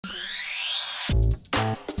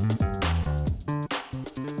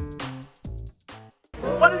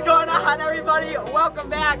everybody, welcome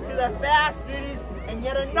back to the Fast Foodies and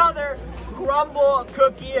yet another Crumbl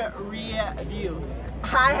cookie review.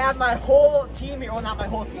 I have my whole team here, well not my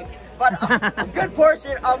whole team, but a good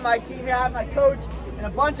portion of my team here. I have my coach and a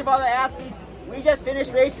bunch of other athletes. We just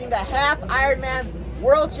finished racing the half Ironman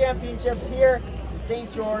World Championships here in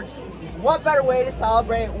St. George. What better way to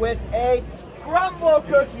celebrate with a Crumbl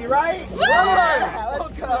cookie, right? Yeah,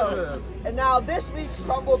 let's go. And now this week's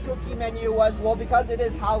Crumbl cookie menu was, well, because it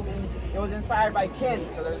is Halloween, it was inspired by candy.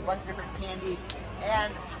 So there's a bunch of different candy.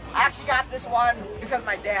 And I actually got this one because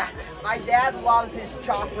my dad loves his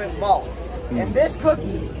chocolate malt. And this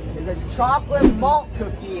cookie is a chocolate malt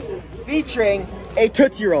cookie featuring a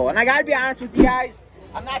Tootsie Roll. And I gotta be honest with you guys,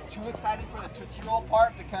 I'm not too excited for the Tootsie Roll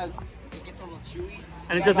part because it gets a little chewy.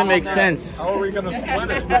 And it doesn't make sense. How are we gonna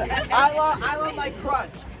split it? I love my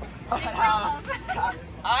crunch. But,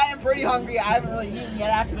 I am pretty hungry. I haven't really eaten yet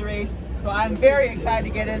after the race. So I'm very excited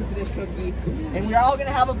to get into this cookie. And we're all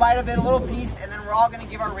gonna have a bite of it, a little piece, and then we're all gonna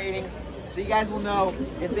give our ratings. So you guys will know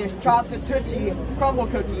if this chocolate Tootsie Crumbl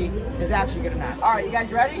cookie is actually good or not. All right, you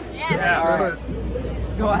guys ready? Yes. Yeah. All right.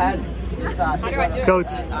 Go ahead. Just, How do I do it? Coach.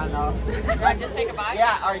 I don't know. Do I just take a bite?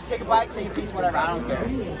 Yeah, all right, take a bite, take a piece, whatever, I don't care. I'm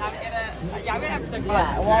gonna have to take a bite.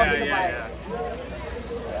 Yeah, we'll all take a bite.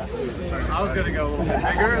 I was gonna go a little bit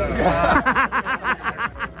bigger.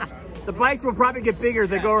 The bites will probably get bigger as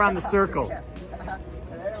they go around the circle. There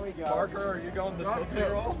we go. Parker, are you going the Tootsie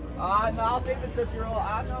Roll? No, I'll take the Tootsie Roll.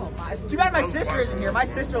 I know. It's too bad my sister isn't here. My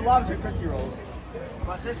sister loves her Tootsie Rolls.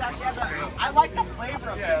 But this actually has a, I like the flavor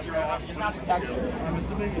of Tootsie Rolls, just not the texture.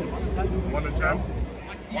 1 to 10?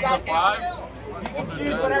 You guys 5? You can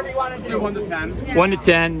choose whatever you want to do. 1 to 10. Yeah. 1 to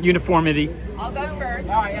 10, uniformity. I'll go first.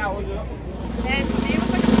 All right, yeah, we'll do it. And to me it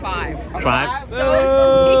was like a 5. 5. So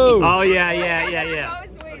sweet. Oh yeah. So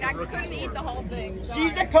sweet. I couldn't eat the whole thing. Sorry.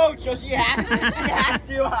 She's the coach, so she has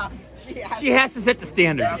to. She has to set the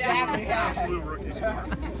standards. Exactly. Absolute rookie score.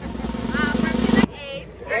 Probably like 8.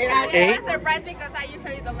 8 out of 10. I'm surprised because I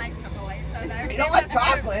usually don't like chocolate. So You don't like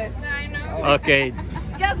chocolate? No, I know. Okay,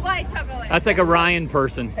 Just white chocolate. that's like a Ryan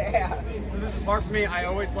person. Yeah. So this is hard for me. I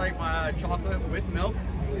always like my chocolate with milk.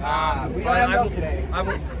 We don't have milk today.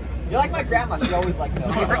 You're like my grandma. She always likes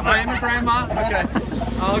milk. I am a grandma? Okay.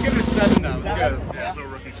 I'll give it a 7 now. 7? Good. Yeah, so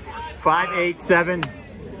rookie score. 5, 8, 7.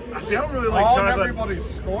 See, I don't really like chocolate. Everybody's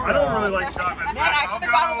scoring. I don't really like chocolate. Man, I should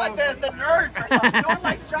have gone with like the nerds or something. No one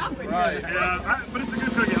likes chocolate. Right. Yeah, but it's a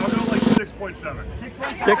good cookie. I'll go like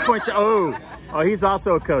 6.7. 6 points. Oh, he's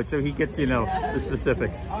also a coach, so he gets the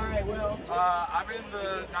specifics. All right, Will. I'm in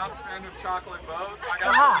the not a fan of chocolate boat. I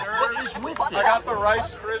got I got the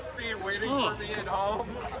Rice Krispie waiting for me at home.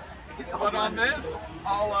 But on this,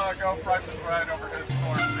 I'll go Price is Right over his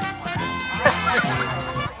score.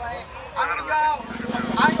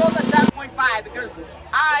 I'm going to 7.5 because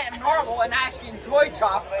I am normal and I actually enjoy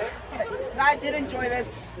chocolate. And I did enjoy this,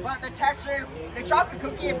 but the texture, the chocolate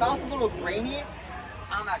cookie, it felt a little grainy.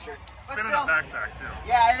 I'm not sure. But It's been in a backpack too.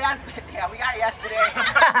 Yeah, it has. Yeah, we got it yesterday. It's been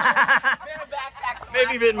in a backpack. For the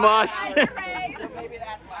Maybe a bit last mush. 5 days, so maybe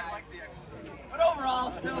that's why I like the extra. But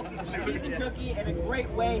overall, still a decent cookie and a great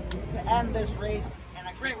way to end this race and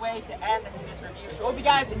a great way to end this review. So hope you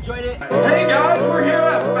guys enjoyed it. Hey guys, we're here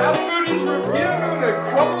at Fast Foodies Review doing a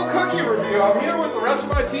Crumbl cookie review. I'm here with the rest of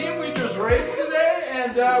my team. We just raced today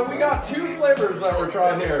and we got 2 flavors that we're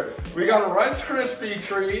trying here. We got a Rice Krispie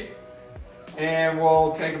treat and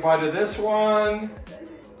we'll take a bite of this one.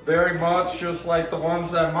 Very much just like the ones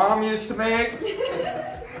that Mom used to make.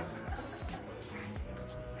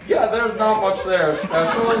 Yeah, there's not much there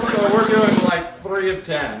special, so we're doing like 3 of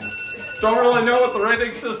 10. Don't really know what the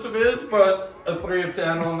rating system is, but a 3 of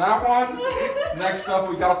 10 on that one. Next up,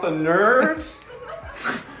 we got the nerds.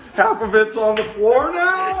 Half of it's on the floor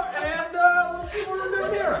now, and let's see what we're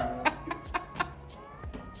doing here.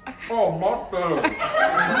 Oh, much better.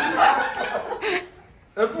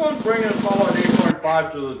 This one's bringing a solid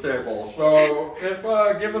 8.5 to the table, so if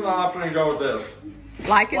given the option, go with this.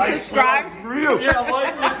 Like and subscribe. Yeah, like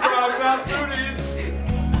and subscribe about Foodies.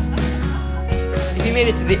 If you made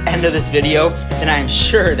it to the end of this video, then I'm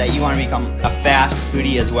sure that you want to become a fast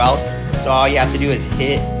foodie as well. So all you have to do is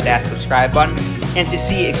hit that subscribe button. And to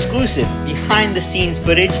see exclusive behind the scenes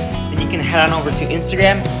footage, then you can head on over to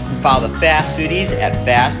Instagram and follow the Fast Foodies at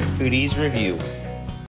Fast Foodies Review.